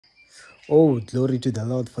Oh, glory to the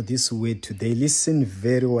Lord for this word today. Listen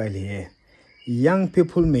very well here. Young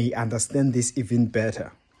people may understand this even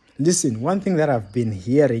better. Listen, one thing that I've been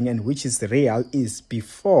hearing and which is real is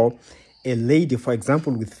before a lady, for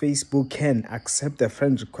example, with Facebook can accept a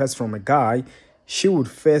friend request from a guy, she would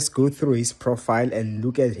first go through his profile and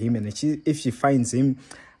look at him, and if she finds him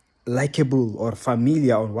likable or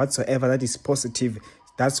familiar or whatsoever that is positive,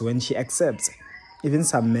 that's when she accepts. Even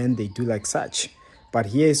some men, they do like such. But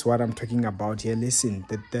here's what I'm talking about here. Listen,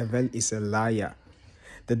 the devil is a liar.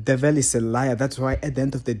 The devil is a liar. That's why at the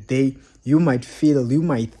end of the day, you might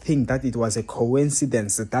think that it was a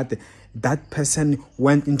coincidence that that person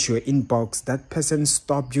went into your inbox, that person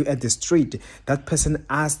stopped you at the street, that person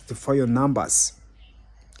asked for your numbers.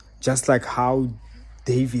 Just like how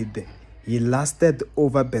David, he lusted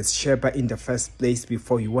over Bathsheba in the first place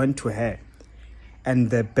before he went to her.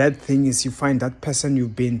 And the bad thing is, you find that person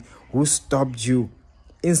who stopped you,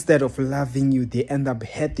 instead of loving you, they end up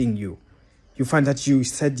hating you. You find that you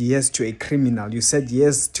said yes to a criminal. You said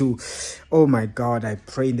yes to, oh my God, I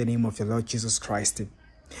pray in the name of the Lord Jesus Christ.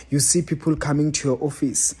 You see people coming to your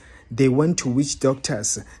office. They went to witch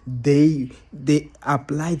doctors. They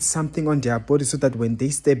applied something on their body so that when they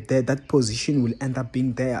step there, that position will end up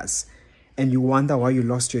being theirs. And you wonder why you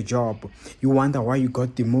lost your job. You wonder why you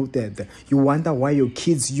got demoted. You wonder why your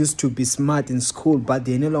kids used to be smart in school, but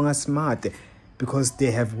they're no longer smart because they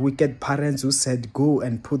have wicked parents who said, go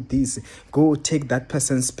and put this, go take that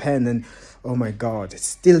person's pen, and oh my God,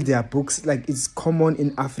 steal their books. Like it's common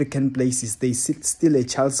in African places. They steal a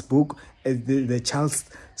child's book, the child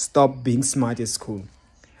stop being smart at school.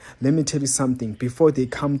 Let me tell you something. Before they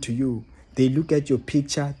come to you, they look at your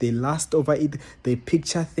picture, they lust over it, they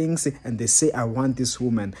picture things, and they say, I want this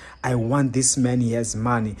woman, I want this man, he has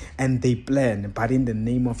money, and they plan. But in the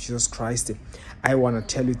name of Jesus Christ, I want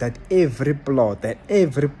to tell you that every plot, that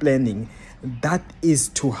every planning that is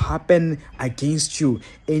to happen against you,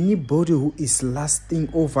 anybody who is lusting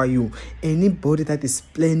over you, anybody that is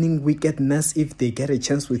planning wickedness, if they get a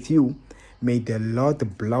chance with you, may the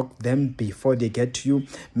Lord block them before they get to you.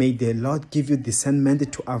 May the Lord give you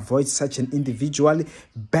discernment to avoid such an individual,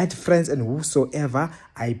 bad friends and whosoever.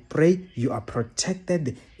 I pray you are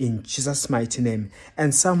protected in Jesus' mighty name.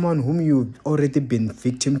 And someone whom you've already been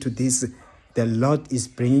victim to this, the Lord is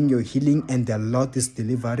bringing your healing and the Lord is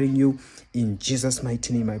delivering you. In Jesus'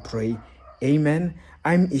 mighty name I pray. Amen.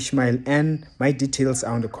 I'm Ishmael and my details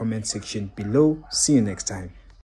are on the comment section below. See you next time.